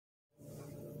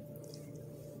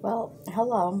Well,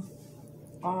 hello.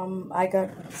 I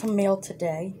got some mail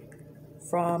today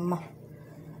from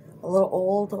a little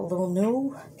old, a little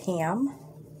new, Pam,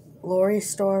 Lori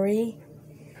Story,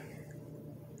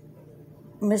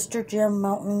 Mr. Jim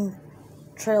Mountain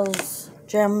Trails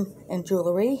Gem and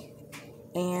Jewelry,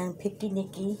 and Picky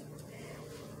Niki.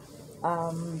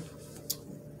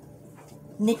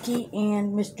 Niki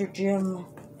and Mr. Jim,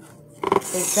 they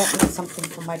sent me something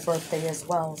for my birthday as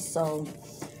well, so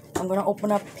I'm going to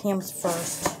open up Pam's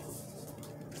first.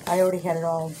 I already had it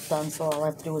all done, so all I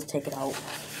have to do is take it out.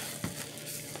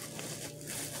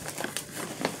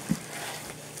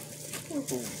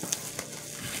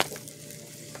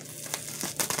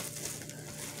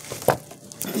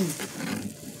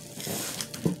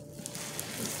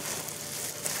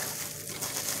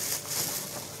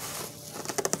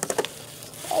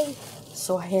 Hey.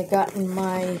 So I had gotten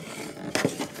my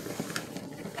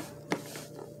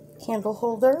candle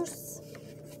holders.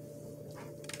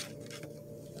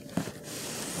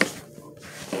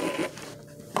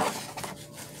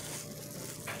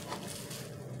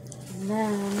 And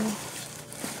then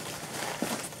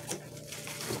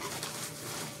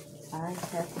I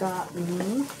have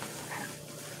gotten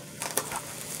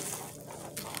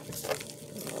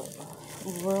a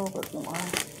little bit more.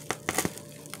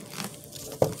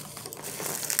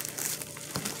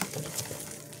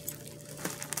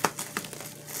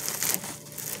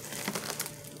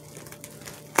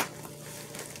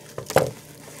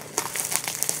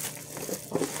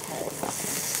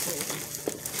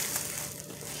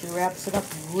 She wraps it up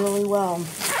really well,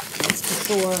 that's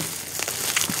for sure.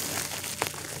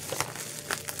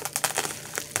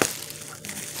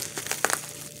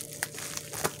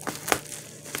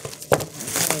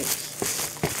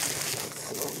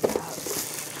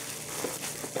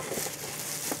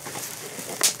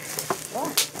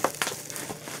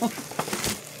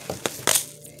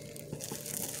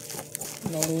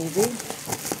 Maybe.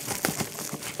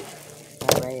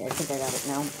 Alright, I think I got it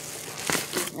now.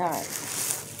 Alright.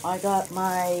 I got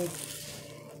my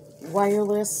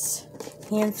wireless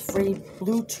hands-free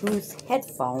Bluetooth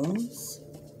headphones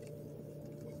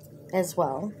as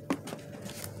well.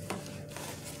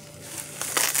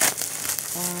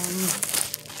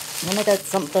 Then I got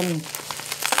something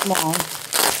small.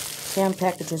 Pam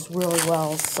packages really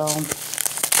well, so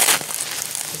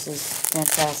this is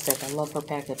fantastic. I love her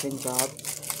packaging job.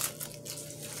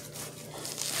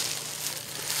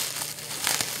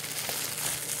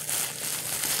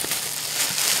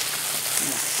 I'm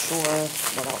not sure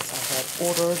what else I had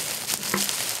ordered.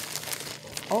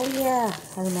 Oh yeah,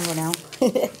 I remember now.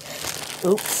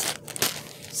 Oops.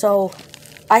 So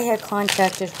I had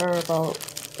contacted her about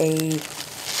a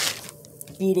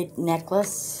beaded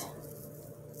necklace,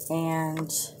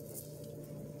 and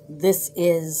this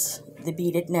is the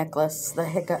beaded necklace that I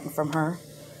had gotten from her,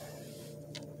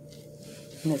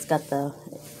 and it's got the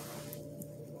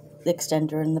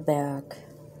extender in the back,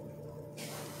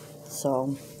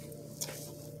 so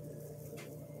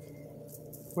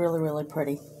really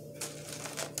pretty.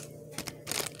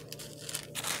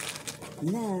 And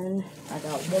then I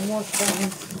got one more thing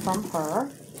from her,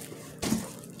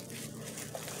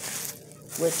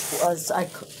 which was, I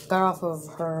got off of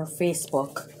her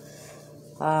Facebook,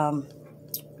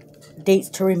 dates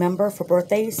to remember for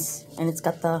birthdays, and it's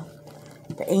got the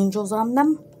angels on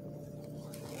them,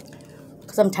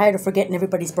 because I'm tired of forgetting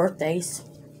everybody's birthdays,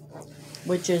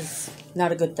 which is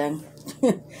not a good thing.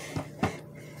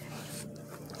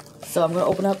 So I'm going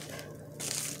to open up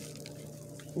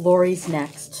Lori's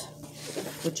next,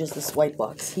 which is this white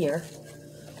box here.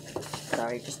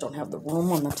 Sorry, just don't have the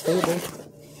room on the table.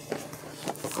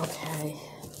 Okay,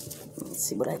 let's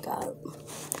see what I got.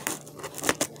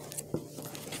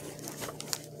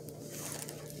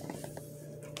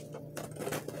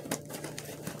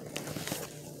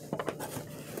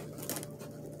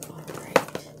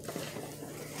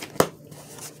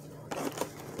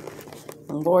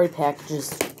 And Lori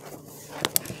packages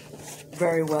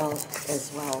very well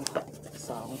as well.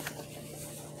 So,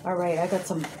 alright, I got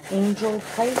some angel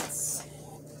plates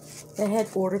that I had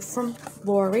ordered from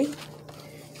Lori,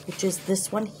 which is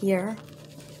this one here,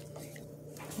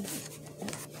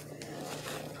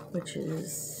 which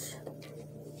is,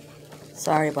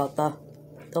 sorry about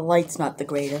the light's not the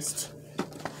greatest.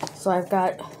 So I've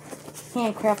got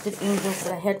handcrafted angels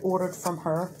that I had ordered from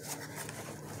her.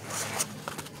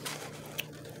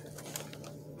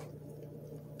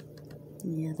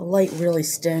 Yeah, the light really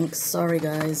stinks. Sorry,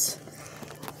 guys.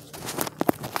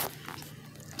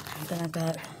 And then I've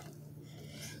got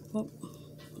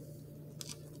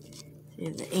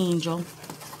the angel.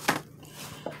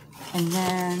 And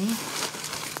then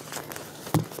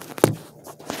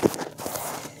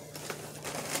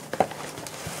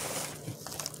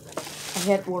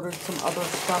had ordered some other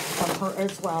stuff from her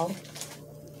as well.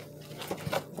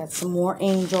 Got some more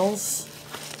angels.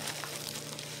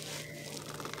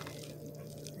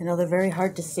 I know they're very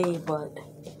hard to see, but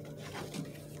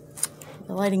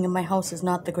the lighting in my house is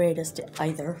not the greatest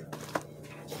either.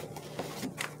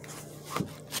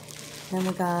 Then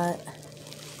we got,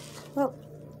 oh,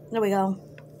 there we go.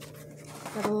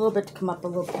 Got a little bit to come up a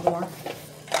little bit more.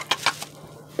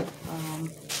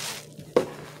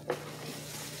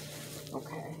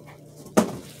 Okay.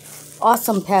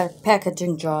 Awesome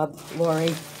packaging job,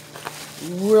 Lori.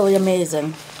 Really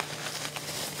amazing.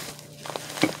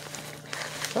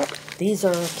 Oh, these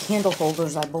are candle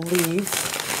holders, I believe.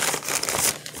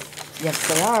 Yes,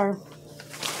 they are.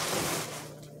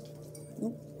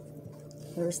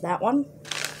 There's that one.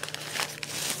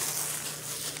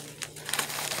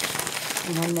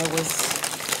 And then there was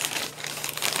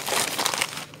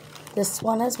this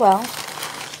one as well.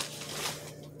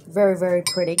 Very, very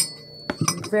pretty.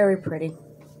 Very pretty.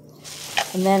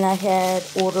 And then I had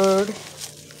ordered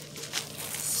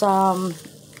some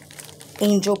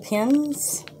angel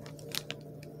pins,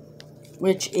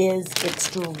 which is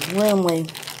extremely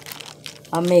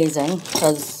amazing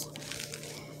because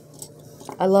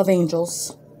I love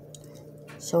angels.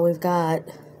 So we've got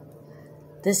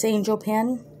this angel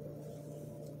pin.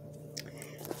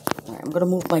 All right, I'm going to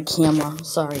move my camera.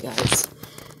 Sorry, guys.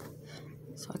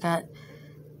 So I got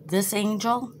this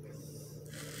angel.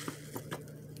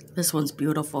 This one's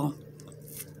beautiful.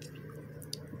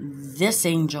 This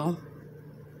angel.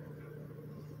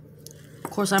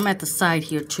 Of course, I'm at the side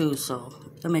here too, so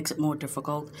that makes it more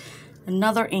difficult.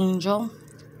 Another angel.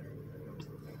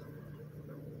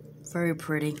 Very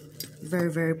pretty.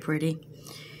 Very, very pretty.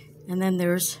 And then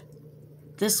there's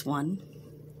this one.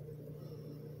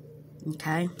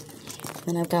 Okay.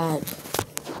 Then I've got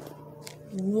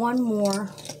one more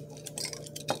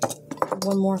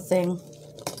thing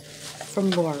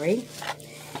from Lori.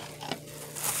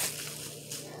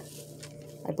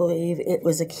 I believe it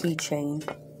was a keychain.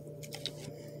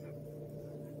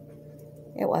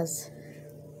 It was.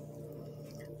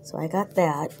 So I got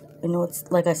that. I know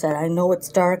it's, like I said, I know it's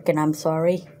dark and I'm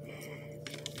sorry.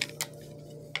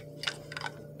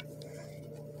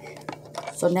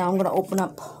 So now I'm going to open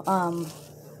up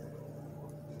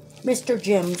Mr.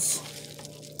 Jim's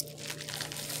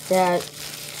that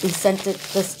he sent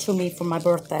this to me for my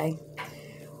birthday.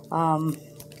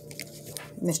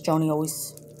 Miss Joni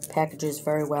always packages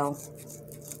very well.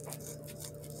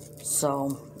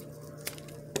 So,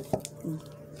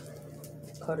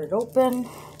 cut it open.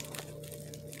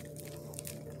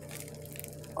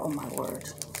 Oh my word.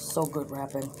 So good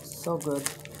wrapping. So good.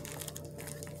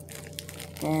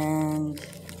 And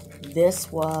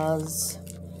this was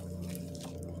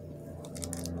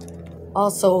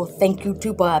also thank you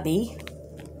to Bobby.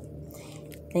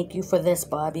 Thank you for this,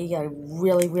 Bobby. I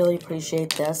really, really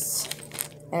appreciate this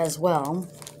as well.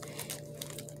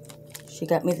 She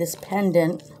got me this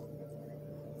pendant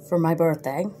for my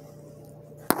birthday.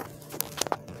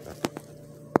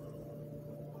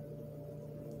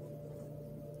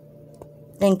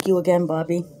 Thank you again,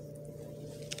 Bobby.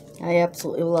 I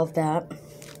absolutely love that.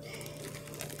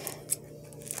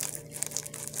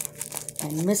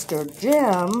 And Mr.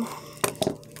 Jim,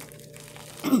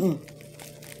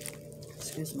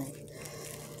 excuse me.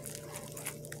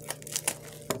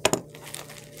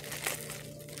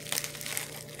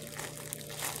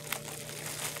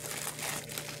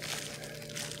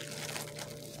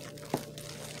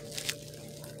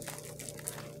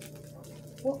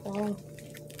 Uh-oh.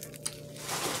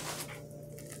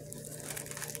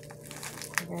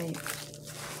 Right.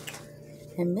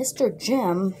 And Mr.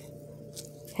 Jim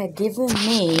had given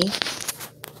me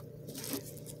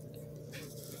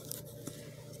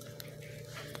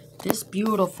this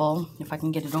beautiful, if I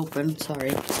can get it open,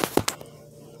 sorry.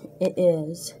 It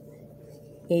is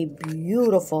a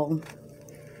beautiful,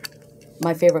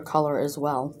 my favorite color as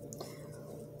well,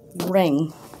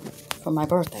 ring for my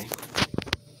birthday.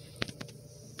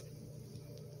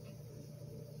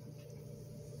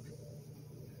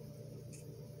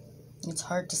 It's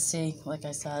hard to see, like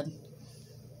I said.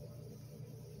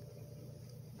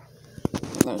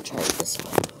 I'm going to try it this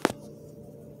way.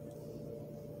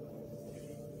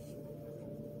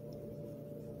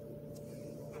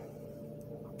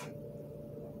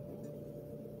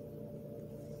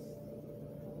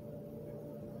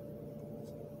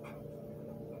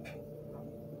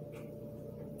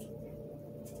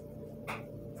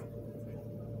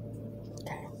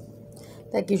 Okay.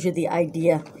 That gives you the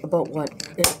idea about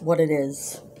what it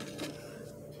is.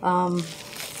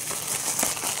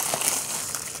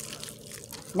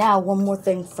 Now, one more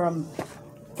thing from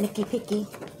Niki.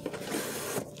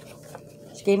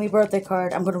 She gave me a birthday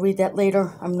card. I'm going to read that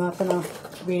later. I'm not going to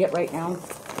read it right now.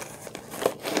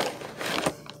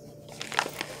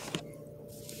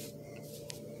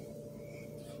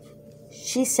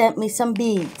 She sent me some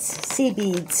beads, sea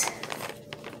beads.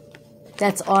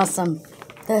 That's awesome.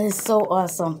 That is so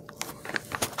awesome.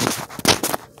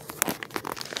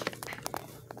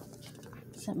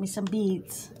 Sent me some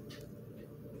beads.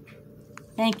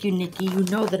 Thank you, Nikki. You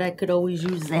know that I could always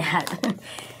use that.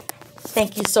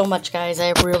 Thank you so much, guys.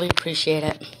 I really appreciate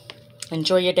it.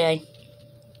 Enjoy your day.